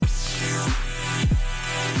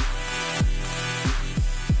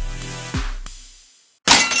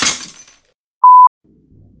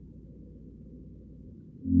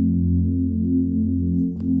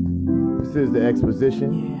This is the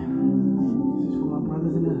exposition. Yeah. This is for my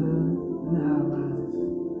brothers in the hood, in the high rises,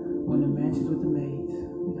 or in the mansions with the maids.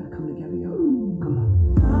 We gotta come together, yo. Come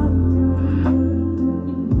on.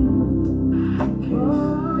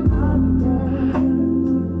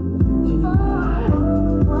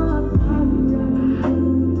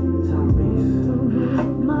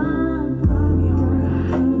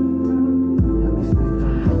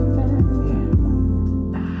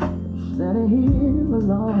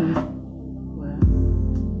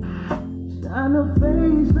 Time to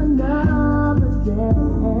face another day.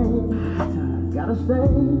 Gotta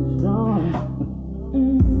stay strong.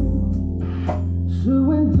 To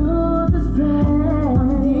endure this pain I'm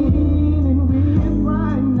dealing with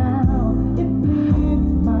right now. It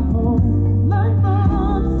bleeds my whole life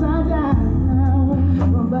upside down.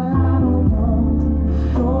 But I don't want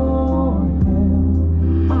so hell.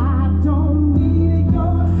 I don't need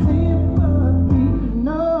your sympathy.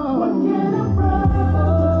 No. What can a brother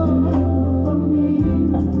do for me?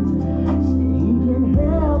 He can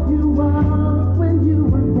help you up when you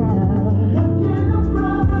are down. What can a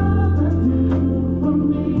brother do for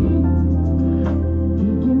me? He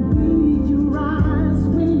can lead you rise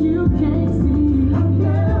when you can't see. What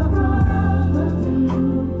can a brother do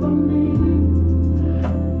for me?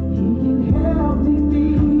 He can help me be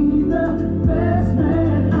the best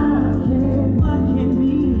man I can. I can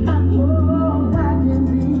be. Oh, I can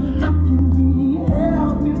be.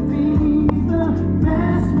 Help me be the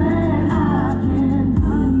best man I can.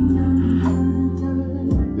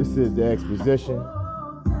 This is the exposition.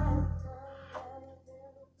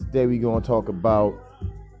 Today we're going to talk about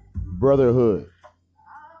brotherhood,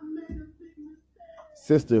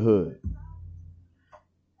 sisterhood.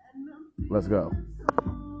 Let's go.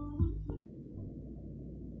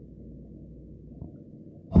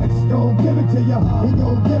 Gon' give it to ya, he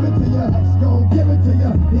gon' give it to ya, gon' give it to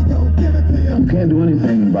ya, he gon' give it to ya. You can't do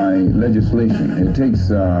anything by legislation. It takes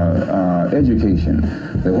education.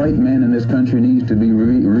 The white man in this country needs to be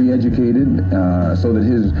re-educated so that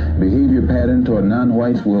his behavior pattern toward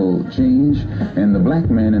non-whites will change, and the black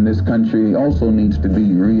man in this country also needs to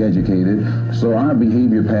be re-educated so our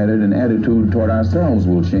behavior pattern and attitude toward ourselves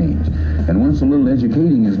will change. And once a little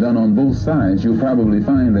educating is done on both sides, you'll probably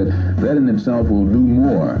find that that in itself will do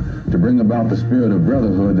more to bring about the spirit of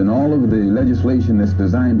brotherhood than all of the legislation that's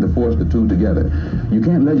designed to force the two together. You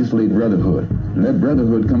can't legislate brotherhood. And that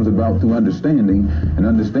brotherhood comes about through understanding, and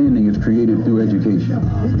understanding is created through education.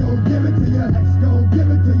 He gon' give it to ya, gon' give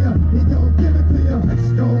it to ya, he gon' give it to ya,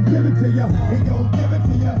 gon' give it to ya, he gon' give it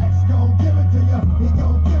to ya, gon' give it to ya, he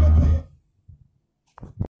gon' give it to ya.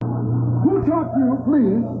 Who taught you,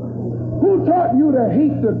 please? Who taught you to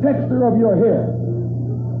hate the texture of your hair?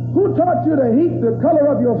 Who taught you to hate the color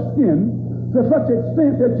of your skin to such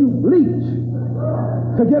extent that you bleach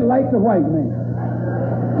to get like the white man?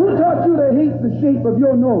 Who taught you to hate the shape of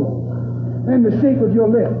your nose and the shape of your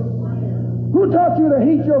lips? Who taught you to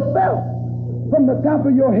hate yourself from the top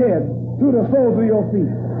of your head to the soles of your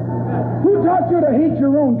feet? Who taught you to hate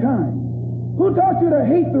your own kind? Who taught you to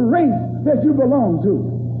hate the race that you belong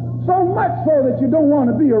to? So much so that you don't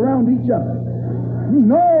want to be around each other.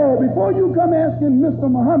 No, before you come asking Mr.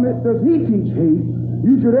 Muhammad, does he teach hate,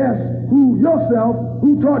 you should ask yourself,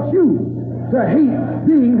 who taught you to hate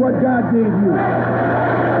being what God gave you?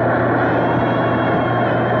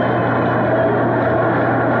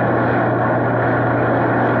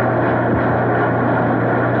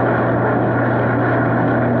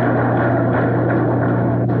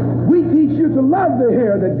 We teach you to love the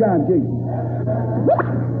hair that God gave you.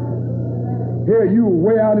 Here you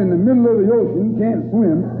way out in the middle of the ocean, can't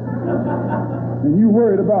swim, and you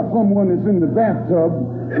worried about someone that's in the bathtub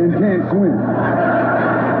and can't swim.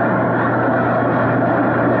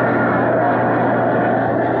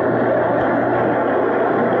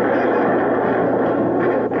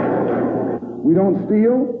 We don't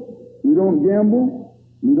steal, we don't gamble,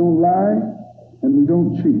 we don't lie, and we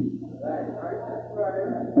don't cheat.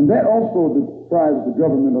 And that also deprives the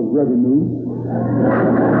government of revenue.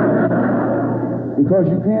 Because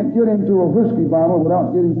you can't get into a whiskey bottle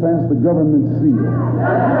without getting past the government seal.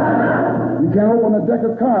 You can't open a deck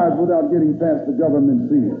of cards without getting past the government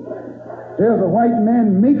seal. There's a white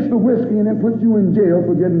man makes the whiskey and then puts you in jail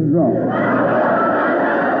for getting drunk.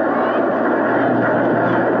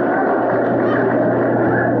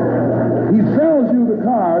 He sells you the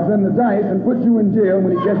cards and the dice and puts you in jail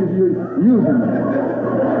when he catches you using them.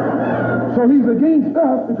 So he's against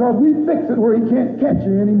us because we fix it where he can't catch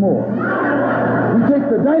you anymore. We take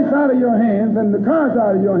the dice out of your hands and the cards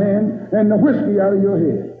out of your hands and the whiskey out of your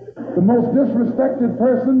head. The most disrespected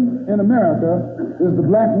person in America is the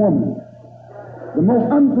black woman. The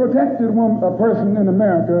most unprotected person in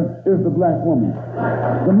America is the black woman.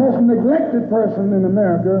 The most neglected person in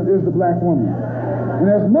America is the black woman.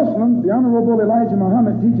 And as Muslims, the Honorable Elijah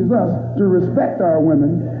Muhammad teaches us to respect our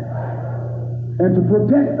women and to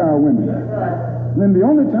protect our women. Then the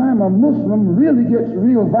only time a Muslim really gets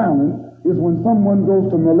real violent is when someone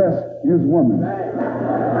goes to molest his woman.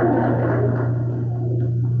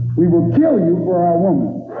 We will kill you for our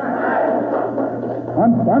woman.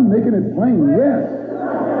 I'm making it plain, yes.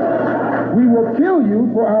 We will kill you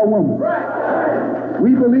for our woman.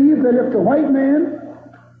 We believe that if the white man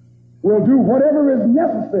will do whatever is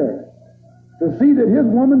necessary to see that his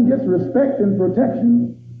woman gets respect and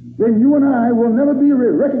protection, then you and I will never be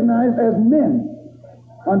recognized as men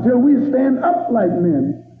until we stand up like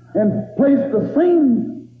men and place the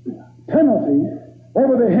same penalty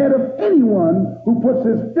over the head of anyone who puts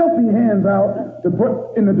his filthy hands out to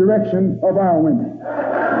put in the direction of our women.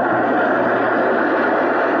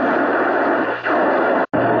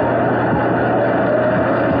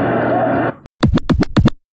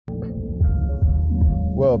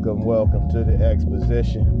 Welcome to the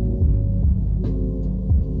exposition.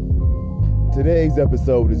 Today's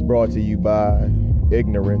episode is brought to you by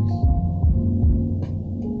ignorance.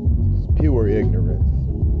 It's pure ignorance.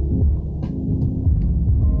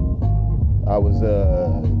 I was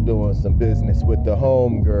doing some business with the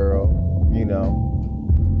home girl, you know.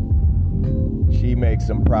 She makes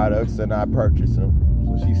some products and I purchase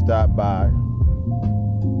them. So she stopped by.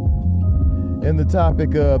 And the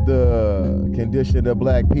topic of the condition of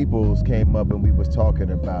black peoples came up and we was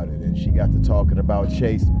talking about it. And she got to talking about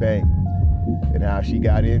Chase Bank and how she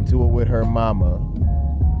got into it with her mama.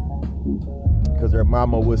 Because her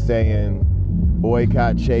mama was saying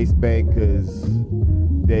boycott Chase Bank because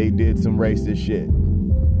they did some racist shit.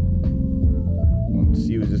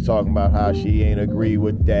 She was just talking about how she ain't agree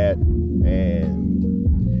with that,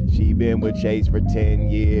 and she been with Chase for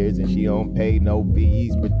 10 years and she don't pay no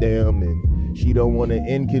fees for them, and she don't want to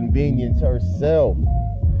inconvenience herself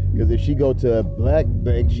because if she go to a black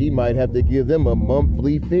bank, she might have to give them a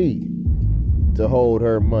monthly fee to hold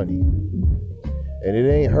her money, and it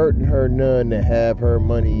ain't hurting her none to have her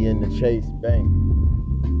money in the Chase Bank.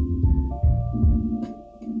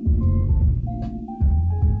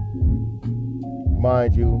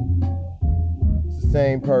 Mind you, it's the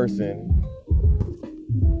same person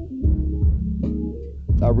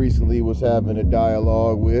I recently was having a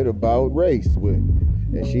dialogue with about race with.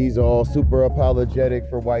 And she's all super apologetic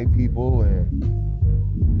for white people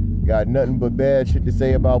and got nothing but bad shit to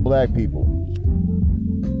say about black people.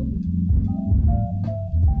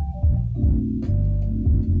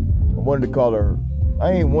 I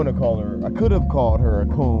could have called her a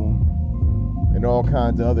coon and all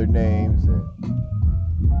kinds of other names and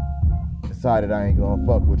decided I ain't gonna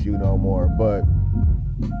fuck with you no more, but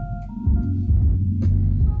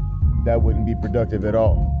that wouldn't be productive at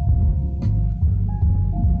all.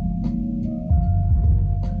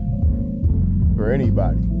 For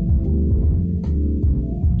anybody.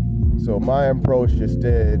 So my approach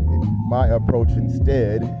instead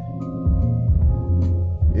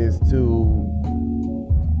is to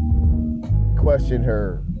question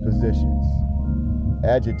her positions,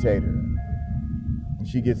 agitate her.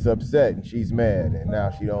 She gets upset and she's mad, and now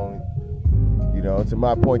she don't, to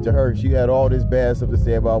my point to her, she had all this bad stuff to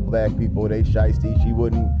say about black people. They shiesty. She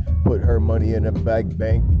wouldn't put her money in a black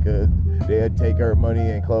bank because they'd take her money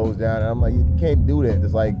and close down. And I'm like, you can't do that.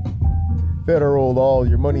 It's like federal law.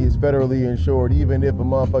 Your money is federally insured. Even if a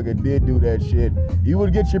motherfucker did do that shit, you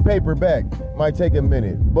would get your paper back. Might take a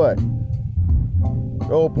minute, but the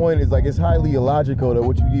whole point is like it's highly illogical that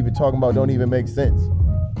what you even talking about don't even make sense.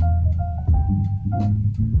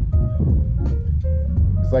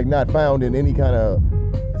 It's like not found in any kind of,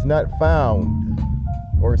 it's not found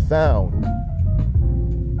or sound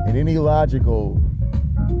in any logical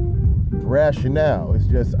rationale. It's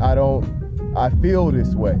just I feel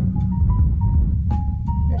this way.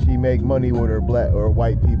 And she make money with her black or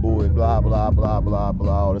white people and blah blah blah blah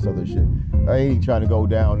blah, all this other shit. I ain't trying to go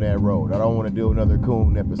down that road. I don't want to do another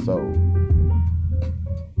coon episode.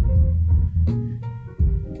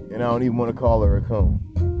 And I don't even want to call her a coon.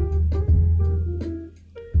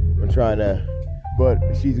 But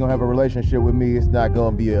if she's gonna have a relationship with me, it's not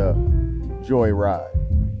gonna be a joy ride.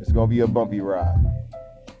 It's gonna be a bumpy ride.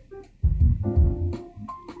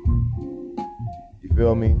 You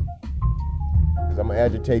feel me? Because I'm gonna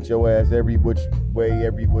agitate your ass every which way,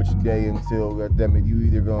 every which day until, goddammit, you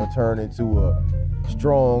either gonna turn into a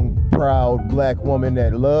strong, proud black woman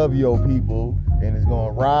that love your people and is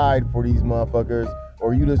gonna ride for these motherfuckers,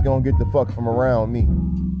 or you just gonna get the fuck from around me.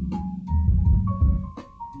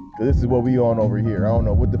 Cause this is what we on over here. I don't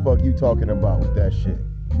know what the fuck you talking about with that shit.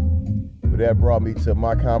 But that brought me to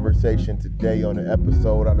my conversation today on the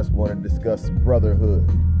episode. I just want to discuss brotherhood,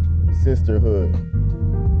 sisterhood.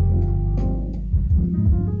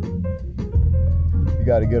 You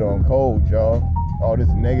got to get on code, y'all. All this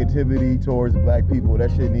negativity towards black people,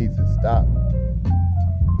 that shit needs to stop.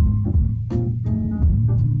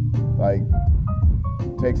 Like,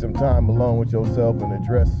 take some time alone with yourself and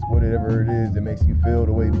address whatever it is that makes you feel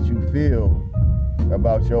the way that you feel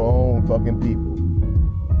about your own fucking people.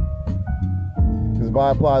 Because if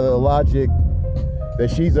I apply the logic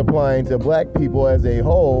that she's applying to black people as a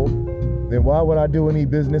whole, then why would I do any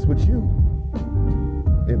business with you?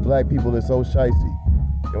 If black people are so shicey.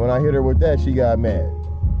 And when I hit her with that, she got mad.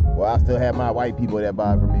 Well, I still have my white people that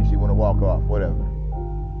buy from me. She want to walk off, whatever.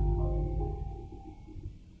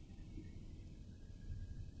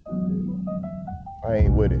 I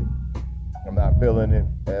ain't with it. I'm not feeling it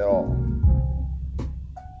at all.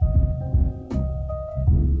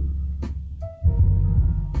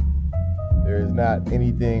 There is not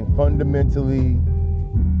anything fundamentally,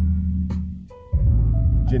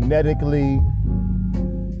 genetically,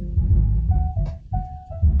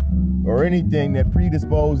 or anything that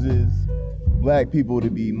predisposes black people to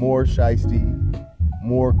be more shiesty,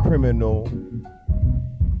 more criminal,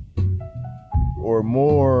 or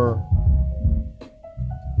more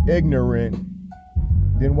ignorant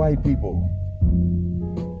than white people.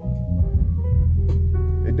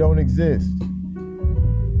 It don't exist.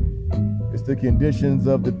 It's the conditions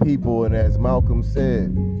of the people, and as Malcolm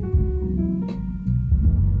said,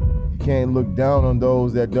 you can't look down on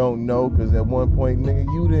those that don't know, because at one point, nigga,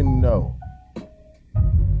 you didn't know.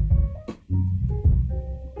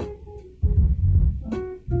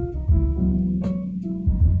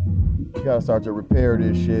 We gotta start to repair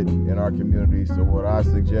this shit in our community. So what I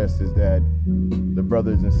suggest is that the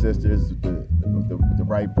brothers and sisters, the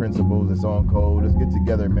right principles that's on code, let's get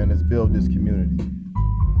together, man. Let's build this community.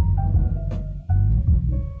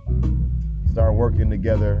 Start working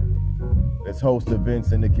together. Let's host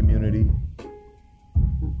events in the community.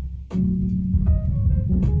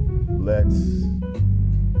 Let's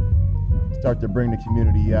start to bring the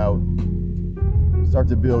community out. Start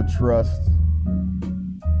to build trust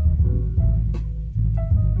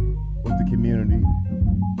with the community.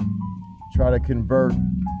 Try to convert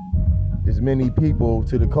as many people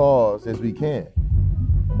to the cause as we can.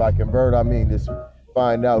 By convert, I mean just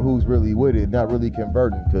find out who's really with it, not really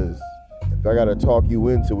converting, because if I gotta talk you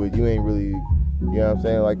into it, you ain't really, you know what I'm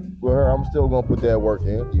saying? Like, with her, I'm still gonna put that work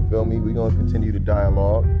in, you feel me? We're gonna continue the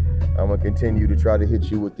dialogue. I'm gonna continue to try to hit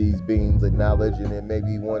you with these beams of knowledge, and then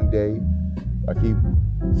maybe one day, I keep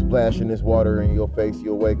splashing this water in your face,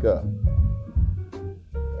 you'll wake up.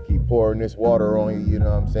 I keep pouring this water on you, you know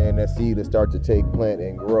what I'm saying? That seed will start to take plant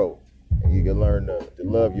and grow. And you can learn to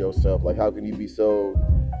love yourself. Like, how can you be so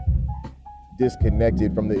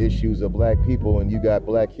disconnected from the issues of black people and you got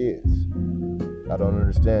black kids? I don't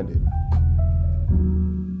understand it.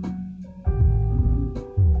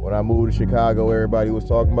 When I moved to Chicago, everybody was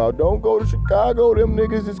talking about, don't go to Chicago, them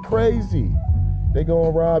niggas is crazy. They gonna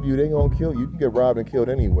rob you, they gonna kill you. You can get robbed and killed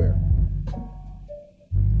anywhere.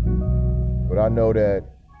 But I know that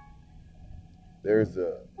there's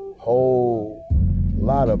a whole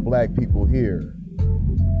lot of black people here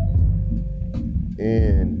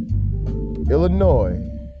in Illinois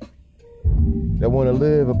that want to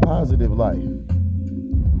live a positive life,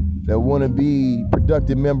 that want to be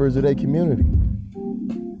productive members of their community,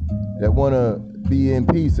 that want to be in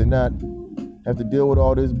peace and not have to deal with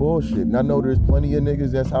all this bullshit. And I know there's plenty of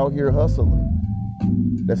niggas that's out here hustling,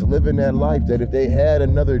 that's living that life, that if they had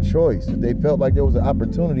another choice, if they felt like there was an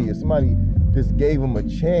opportunity, if somebody just gave them a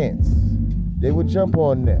chance, they would jump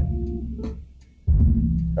on that.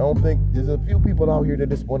 I don't think, there's a few people out here that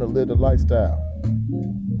just want to live the lifestyle.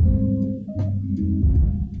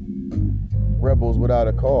 Rebels without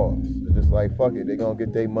a cause. They're just like, fuck it, they gonna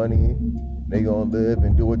get their money, they gonna live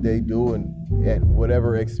and do what they do, and at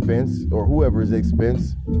whatever expense, or whoever's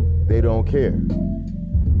expense, they don't care.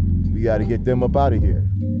 We gotta get them up out of here.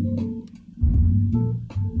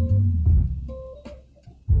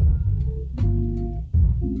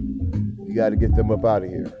 You gotta get them up out of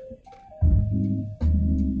here.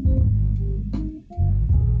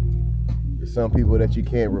 There's some people that you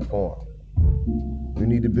can't reform. We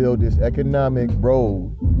need to build this economic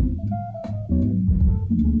road,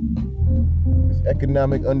 this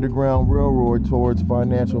economic underground railroad towards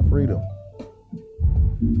financial freedom,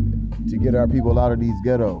 to get our people out of these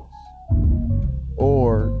ghettos,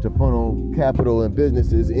 or to funnel capital and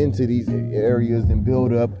businesses into these areas and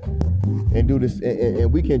build up and do this.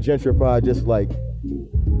 And we can gentrify just like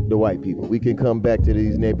the white people. We can come back to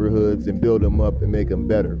these neighborhoods and build them up and make them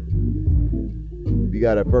better. We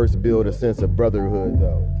gotta first build a sense of brotherhood,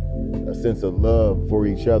 though, a sense of love for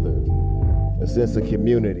each other, a sense of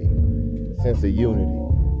community, a sense of unity.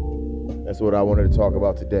 That's what I wanted to talk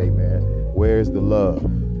about today, man. Where's the love?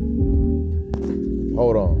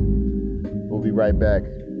 Hold on. We'll be right back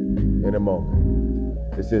in a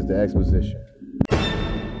moment. This is the exposition.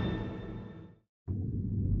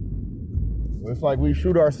 It's like we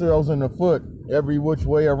shoot ourselves in the foot every which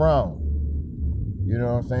way around. You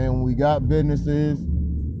know what I'm saying? When we got businesses,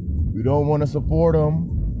 we don't want to support them.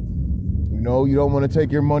 You know, you don't want to take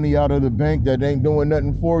your money out of the bank that ain't doing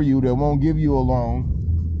nothing for you, that won't give you a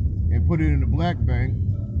loan, and put it in the black bank.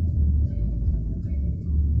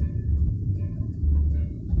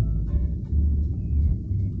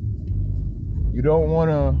 You don't want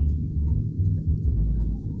to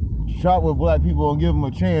shop with black people and give them a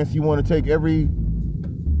chance. You want to take every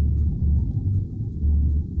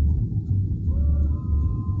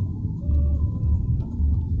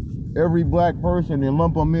black person and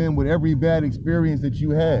lump them in with every bad experience that you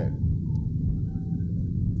had.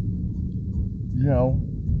 You know,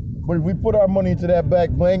 but if we put our money into that black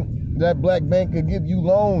bank could give you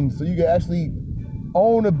loans so you can actually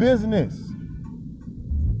own a business.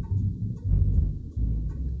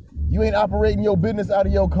 You ain't operating your business out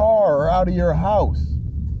of your car or out of your house.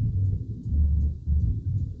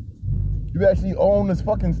 You actually own this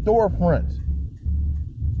fucking storefront.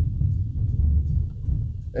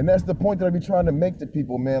 And that's the point that I be trying to make to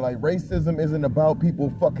people, man. Like, racism isn't about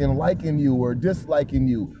people fucking liking you or disliking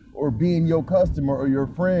you or being your customer or your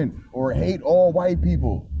friend or hate all white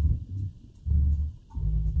people.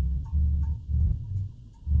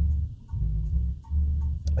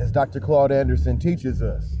 As Dr. Claude Anderson teaches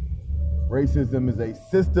us, racism is a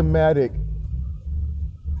systematic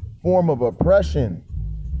form of oppression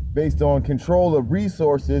based on control of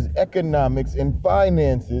resources, economics, and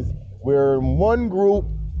finances, where one group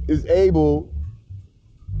is able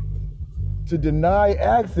to deny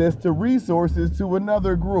access to resources to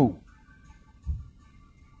another group.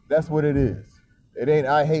 That's what it is. It ain't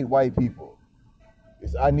I hate white people.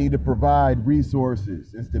 It's I need to provide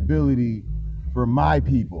resources and stability for my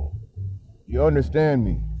people. You understand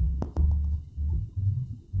me?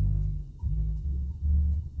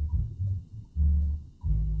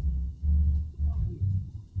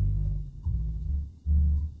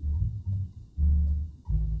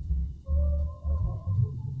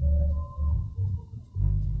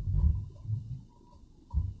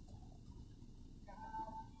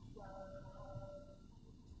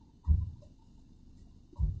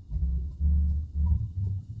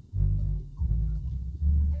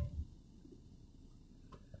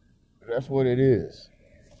 That's what it is.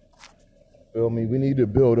 Feel me? We need to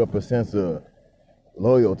build up a sense of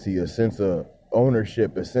loyalty, a sense of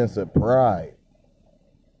ownership, a sense of pride.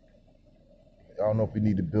 I don't know if we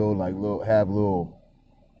need to build like have little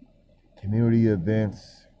community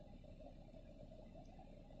events,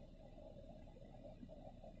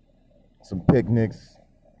 some picnics.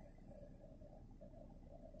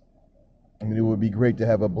 I mean, it would be great to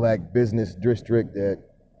have a black business district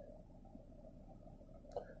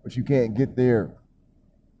but you can't get there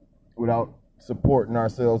without supporting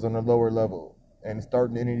ourselves on a lower level. And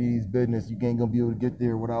starting any of these business, you ain't gonna be able to get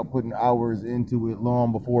there without putting hours into it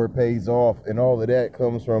long before it pays off. And all of that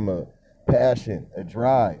comes from a passion, a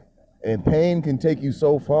drive. And pain can take you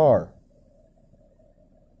so far.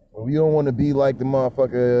 But we don't want to be like the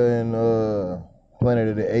motherfucker in Planet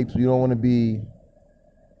of the Apes. We don't want to be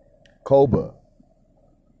Koba.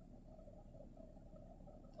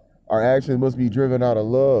 Our actions must be driven out of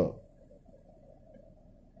love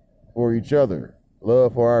for each other,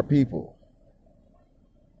 love for our people.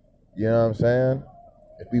 You know what I'm saying?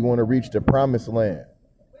 If we want to reach the promised land,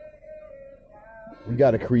 we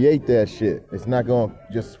got to create that shit. It's not going to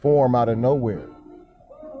just form out of nowhere.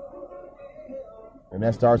 And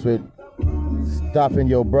that starts with stopping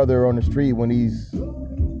your brother on the street when he's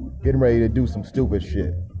getting ready to do some stupid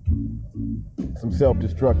shit, some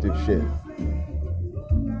self-destructive shit.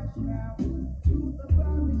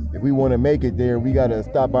 If we want to make it there, we got to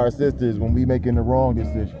stop our sisters when we making the wrong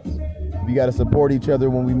decisions. We got to support each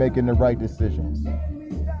other when we making the right decisions.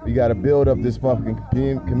 We got to build up this fucking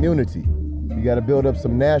community. We got to build up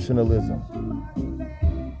some nationalism,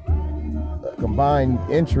 combined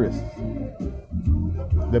interests,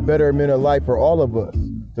 the betterment of life for all of us,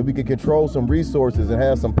 so we can control some resources and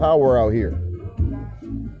have some power out here.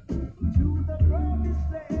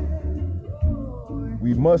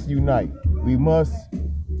 We must unite. We must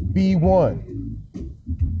be one.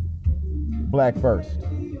 Black first.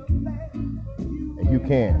 And you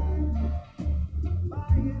can.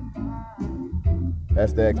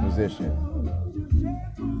 That's the exposition.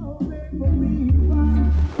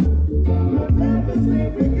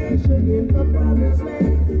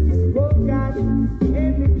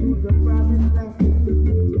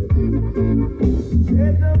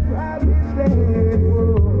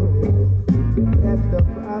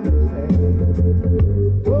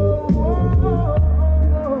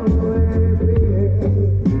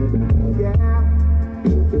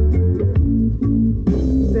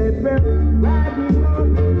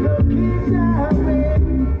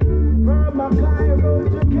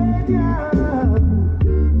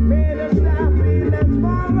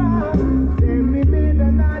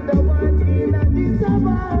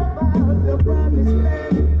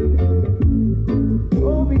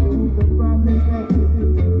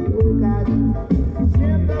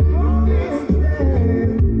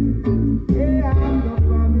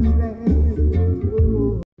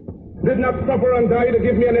 Did not suffer and die to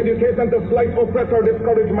give me an education to slight, oppress, or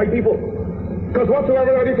discourage my people. Because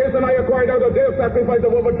whatsoever education I acquired out of their sacrifice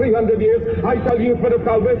of over 300 years, I shall use for the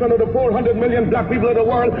salvation of the 400 million black people of the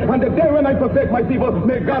world. And the day when I forsake my people,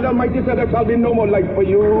 may God Almighty say there shall be no more life for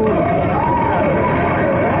you.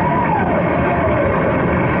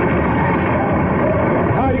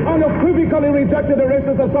 I unequivocally rejected the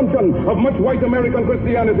racist assumption of much white American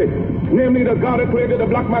Christianity, namely that God had created the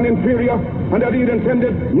black man inferior and that he had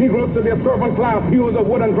intended Negroes to be a servant class, hewers of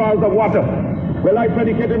wood and drawers of water. Well, I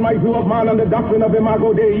predicated my view of man on the doctrine of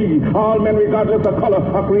Imago Dei. All men, regardless of color,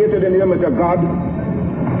 are created in the image of God.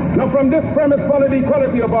 Now, from this premise followed the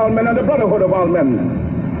equality of all men and the brotherhood of all men.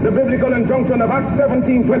 The biblical injunction of Acts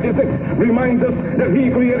 17:26 reminds us that he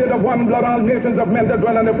created of one blood all nations of men that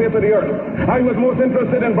dwell on the face of the earth. I was most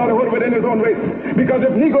interested in brotherhood within his own race, because if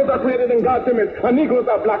Negroes are created in God's image and Negroes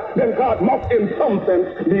are black, then God must in some sense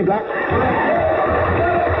be black.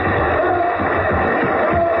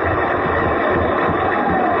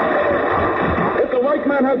 If the white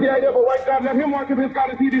man has the idea of a white God, let him worship his God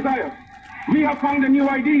as he desires. We have found a new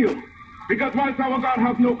ideal, because whilst our God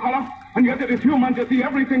has no color, and yet it is human to see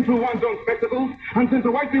everything through one's own spectacles. And since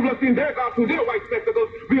the white people have seen their God through their white spectacles,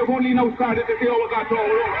 we have only now started to see our God through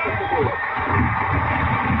our own spectacles.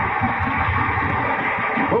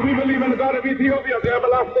 For we believe in the God of Ethiopia, the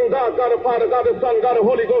everlasting God, God of Father, God of Son, God of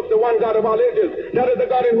Holy Ghost, the one God of all ages. That is the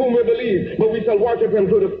God in whom we believe, but we shall worship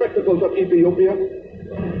him through the spectacles of Ethiopia.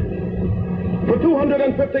 For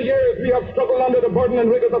 250 years, we have struggled under the burden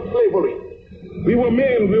and rigors of slavery. We were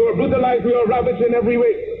maimed, we were brutalized, we were ravaged in every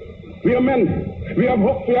way. We are men. We have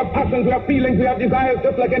hopes, we have passions, we have feelings, we have desires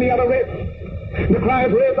just like any other race. The cry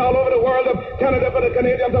is raised all over the world of Canada for the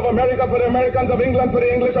Canadians, of America for the Americans, of England for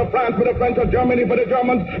the English, of France for the French, of Germany for the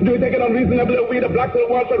Germans. Do you think it unreasonable that we, the blacks of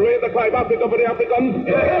the world, should raise the cry of Africa for the Africans?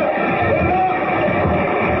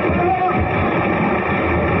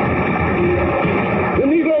 The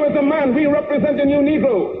Negro is a man. We represent the new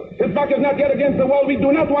Negro. His back is not yet against the wall. We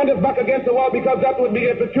do not want his back against the wall because that would be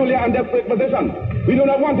a peculiar and desperate position. We do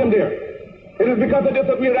not want him there. It is because of this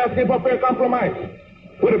that we are asking for fair compromise.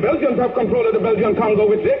 Where the Belgians have control of the Belgian Congo,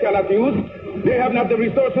 which they cannot use, they have not the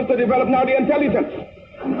resources to develop nor the intelligence.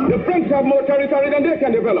 The French have more territory than they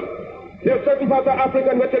can develop. There are certain parts of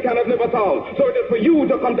Africa in which they cannot live at all. So it is for you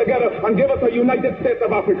to come together and give us a United States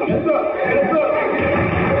of Africa. Yes, sir. Yes, sir.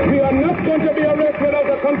 We are not going to be a race without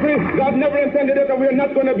a country. God never intended it, and we are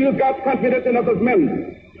not going to abuse God's confidence in us as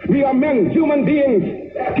men. We are men, human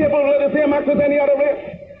beings, capable of the same acts as any other race,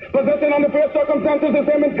 possessing under fair circumstances the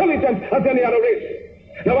same intelligence as any other race.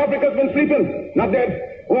 Now Africa's been sleeping, not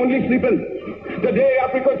dead, only sleeping. Today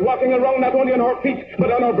Africa is walking around not only on her feet,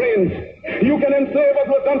 but on her brains. You can enslave as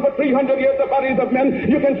was done for 300 years the bodies of men.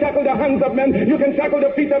 You can shackle the hands of men. You can shackle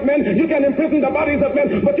the feet of men. You can imprison the bodies of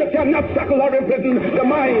men, but you cannot shackle or imprison the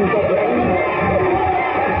minds of men.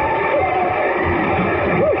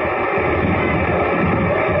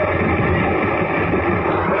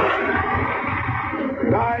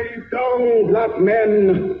 Lie down, black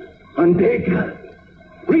men, and take.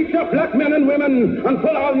 Reach up, black men and women, and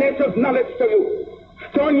pull all nature's knowledge to you.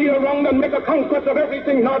 Turn ye around and make a conquest of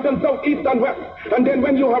everything north and south, east and west. And then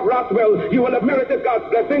when you have wrought well, you will have merited God's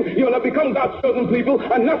blessing, you will have become God's chosen people,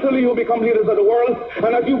 and naturally you will become leaders of the world.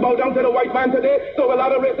 And as you bow down to the white man today, so a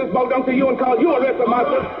lot of races bow down to you and call you a race of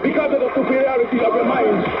masters because of the superiority of your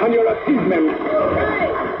mind and your achievements.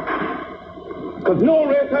 Because no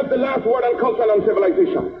race has the last word on culture and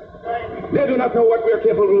civilization. They do not know what we are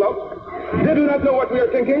capable of. They do not know what we are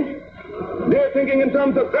thinking. They are thinking in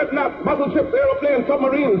terms of dreadnoughts, battleships, aeroplanes,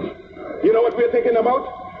 submarines. You know what we are thinking about?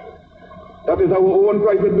 That is our own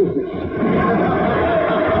private business.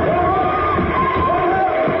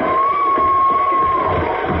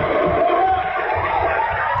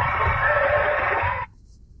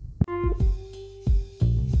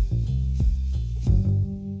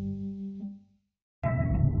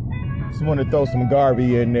 Just want to throw some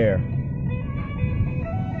Garvey in there.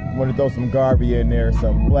 Want to throw some Garvey in there,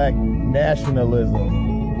 some black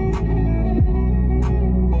nationalism.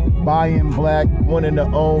 Buying black, wanting to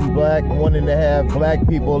own black, wanting to have black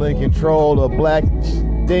people in control of black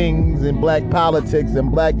things and black politics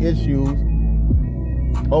and black issues.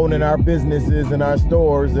 Owning our businesses and our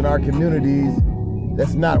stores and our communities.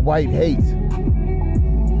 That's not white hate.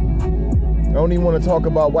 I don't even want to talk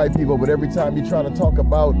about white people, but every time you're trying to talk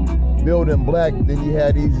about building black, then you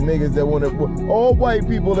have these niggas that want to, all white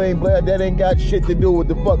people ain't black. That ain't got shit to do with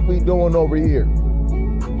the fuck we doing over here.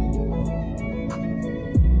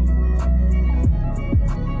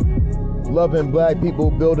 Loving black people,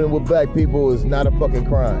 building with black people is not a fucking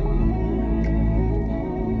crime.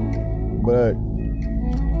 But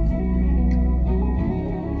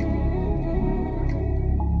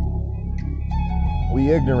we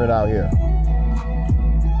ignorant out here.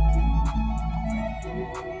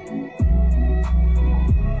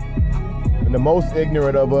 And the most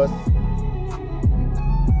ignorant of us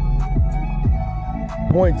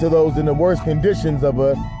point to those in the worst conditions of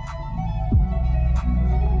us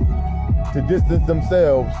to distance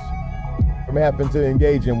themselves from having to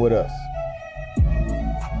engage in with us.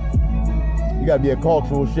 You gotta be a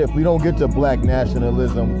cultural shift. We don't get to black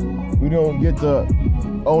nationalism. We don't get to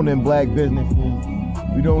owning black businesses.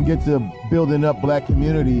 We don't get to building up black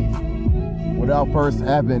communities without first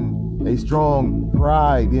having a strong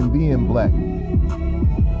pride in being black.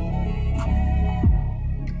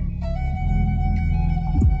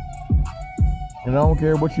 And I don't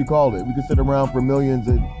care what you call it. We can sit around for millions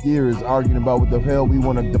of years arguing about what the hell we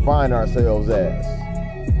want to define ourselves as.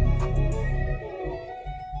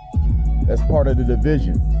 That's part of the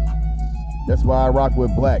division. That's why I rock with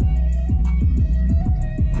black.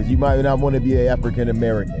 Because you might not want to be an African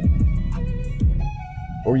American.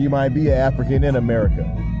 Or you might be an African in America.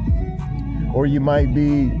 Or you might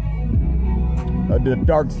be a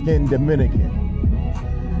dark-skinned Dominican.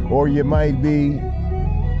 Or you might be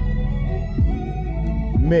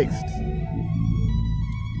mixed.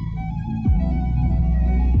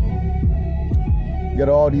 You got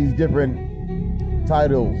all these different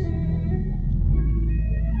titles.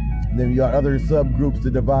 And then you got other subgroups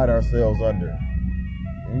to divide ourselves under.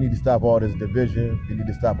 We need to stop all this division. We need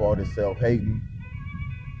to stop all this self-hating.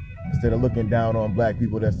 Instead of looking down on black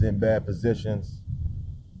people that's in bad positions,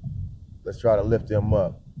 let's try to lift them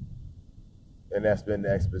up. And that's been the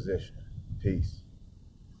exposition. Peace.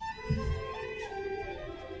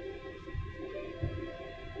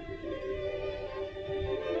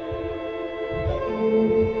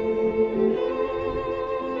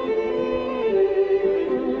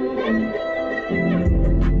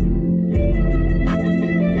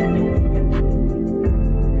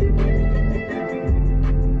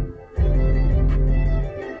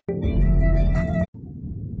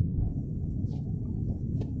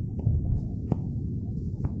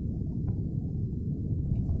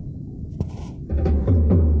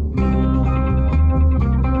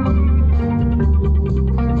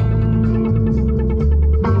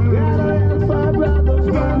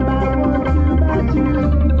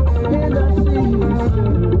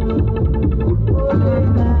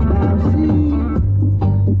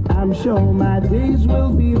 Sure my days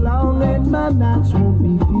will be long and my nights won't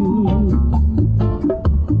be few.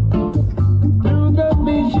 Through the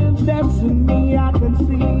visions that's in me, I can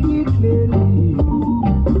see clearly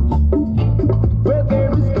where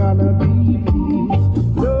there is gonna be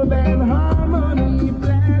peace, love and harmony,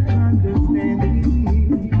 black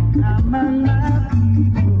understanding. I'm among my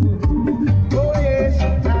people. Oh yes,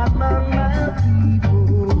 I'm among my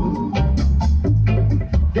people.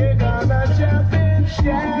 They're gonna jump and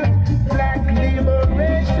shout. Black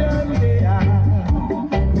liberation, they are.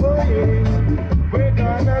 Oh yes, we're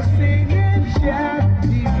gonna sing and shout.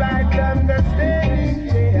 Divine understanding,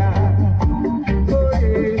 they are. Oh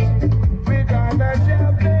yes, we're gonna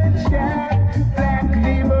jump and shout. Black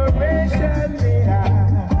liberation, they are.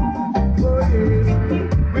 Oh yes,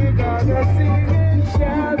 we're gonna sing and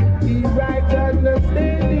shout. Divine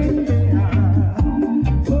understanding, they are.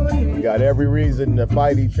 Oh yes. We got every reason to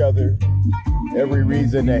fight each other. Every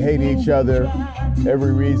reason to hate each other,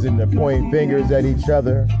 every reason to point fingers at each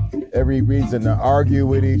other, every reason to argue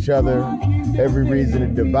with each other, every reason to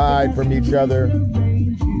divide from each other,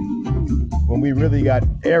 when we really got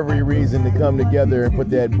every reason to come together and put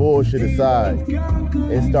that bullshit aside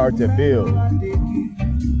and start to build.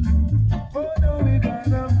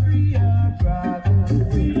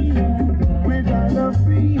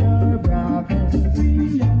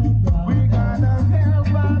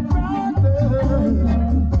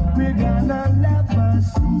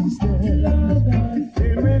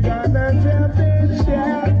 We're gonna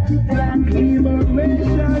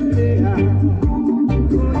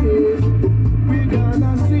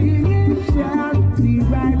the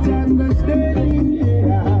right understanding,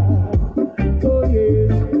 yeah. Oh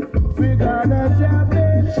yes, we're gonna jump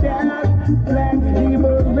and shout, black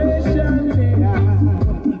liberation, yeah.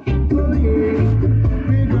 Oh yeah,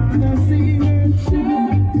 we're gonna sing and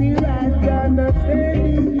shout the right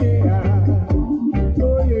understanding, yeah.